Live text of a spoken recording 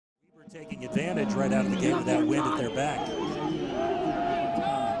Taking advantage right out of the gate with that wind at their back.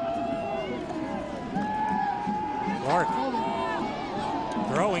 Clark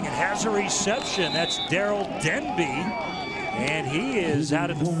throwing and has a reception. That's Daryl Denby, and he is out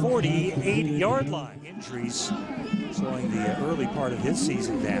at the 48-yard line. Injuries slowing the early part of his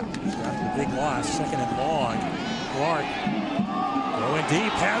season down. He's got the big loss, second and long. Clark going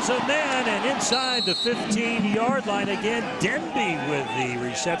deep, has a man, and inside the 15-yard line again. Denby with the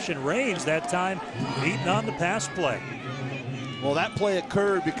reception range that time, beating on the pass play. Well, that play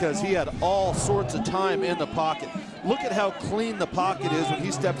occurred because he had all sorts of time in the pocket. Look at how clean the pocket is when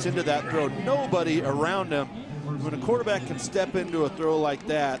he steps into that throw. Nobody around him. When a quarterback can step into a throw like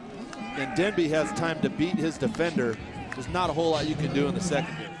that, and Denby has time to beat his defender, there's not a whole lot you can do in the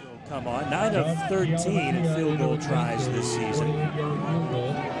secondary. Come on, 9 of 13 in field goal tries this season.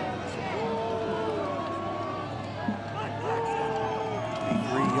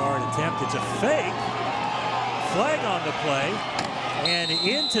 3-yard attempt. It's a fake. Flag on the play. And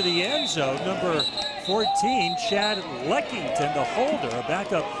into the end zone, number 14, Chad Leckington, the holder, a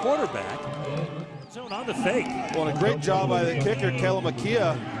backup quarterback. Zone on the fake. Well, and a great job by the kicker,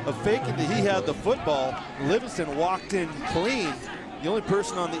 Kealamakia, of faking that he had the football. Livingston walked in clean. The only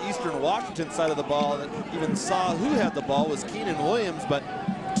person on the Eastern Washington side of the ball that even saw who had the ball was Keenan Williams, but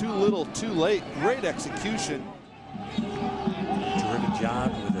too little, too late. Great execution. Terrific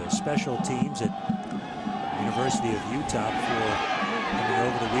job with the special teams at University of Utah before coming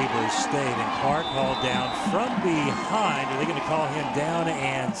over to Weber State. And Clark hauled down from behind. Are they going to call him down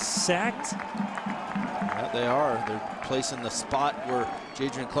and sacked? Yeah, they are. They're placing the spot where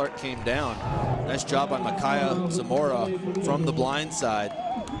Jadrian Clark came down. Nice job by Micaiah Zamora from the blind side.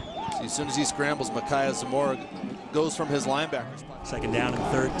 See, as soon as he scrambles, Micaiah Zamora goes from his linebacker spot. Second down and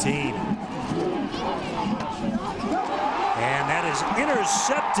 13. And that is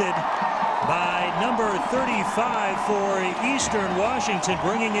intercepted by number 35 for Eastern Washington.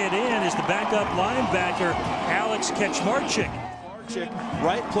 Bringing it in is the backup linebacker, Alex Kaczmarczyk.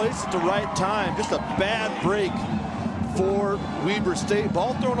 Right place at the right time. Just a bad break for Weber State.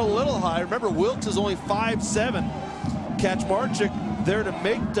 Ball thrown a little high. Remember, Wilkes is only 5'7". Kaczmarczyk there to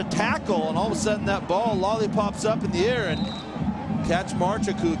make the tackle, and all of a sudden that ball lollipops up in the air, and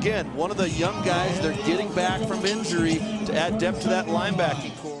Kaczmarczyk, who again, one of the young guys, they're getting back from injury to add depth to that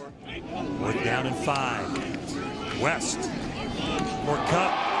linebacking core. 4th down and 5. West for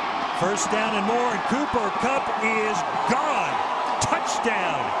Kupp. First down and more, and Cooper Kupp is gone.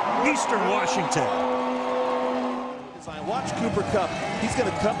 Touchdown, Eastern Washington. Watch Cooper Kupp. He's going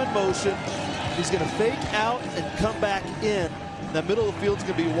to come in motion. He's going to fake out and come back in. The middle of the field's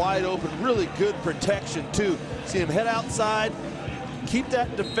going to be wide open. Really good protection, too. See him head outside, keep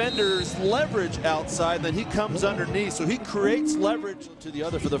that defender's leverage outside, then he comes underneath. So he creates leverage to the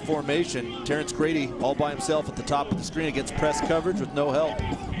other for the formation. Terrence Grady all by himself at the top of the screen against press coverage with no help.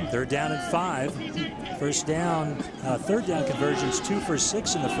 3rd down and 5. First down, 3rd down conversions, 2 for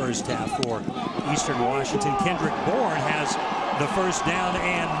 6 in the first half for Eastern Washington. Kendrick Bourne has the first down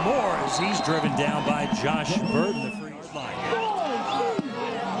and more as he's driven down by Josh Burton, the free line.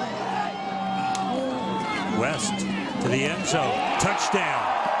 West to the end zone, touchdown.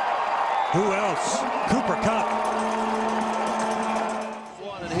 Who else? Cooper Kupp.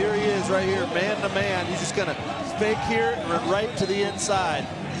 And here he is right here, man to man. He's just gonna fake here and run right to the inside.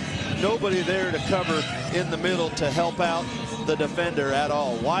 Nobody there to cover in the middle to help out the defender at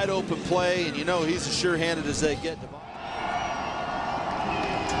all. Wide open play, and you know he's as sure-handed as they get.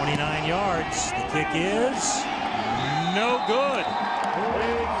 29 yards. The kick is no good.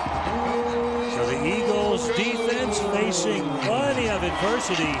 So the Eagles defense facing plenty of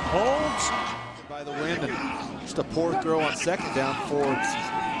adversity holds. By the wind, and just a poor throw on second down for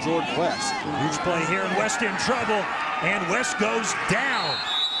Jordan West. Huge play here, and West in trouble, and West goes down.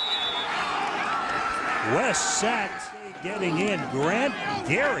 West sacked, getting in Grant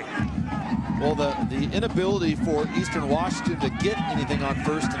Gary. Well, the inability for Eastern Washington to get anything on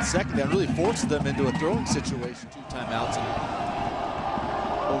first and second down really forced them into a throwing situation. 2 timeouts and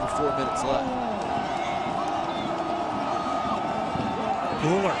over 4 minutes left.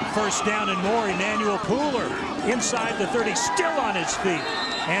 Pooler, first down and more. Emmanuel Pooler inside the 30, still on his feet,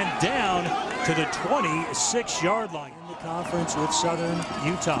 and down to the 26-yard line. In the conference with Southern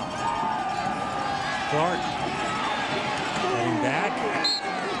Utah. Clark heading back,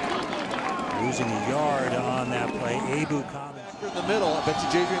 losing a yard on that play. Abu Commons in the middle. I bet you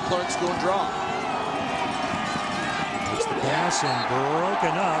Jadrian Clark's going to draw. It's the pass and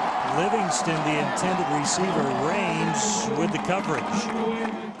broken up. Livingston, the intended receiver, Reigns with the coverage.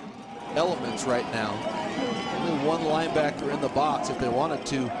 Elements right now. Only one linebacker in the box. If they wanted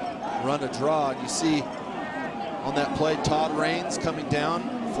to run a draw. And you see on that play, Todd Raines coming down,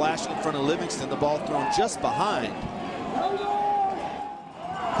 flashing in front of Livingston, the ball thrown just behind.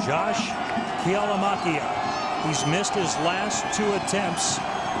 Josh Kealamakia. He's missed his last 2 attempts,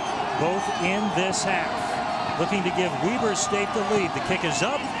 both in this half. Looking to give Weber State the lead. The kick is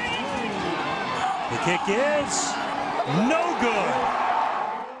up. The kick is no good.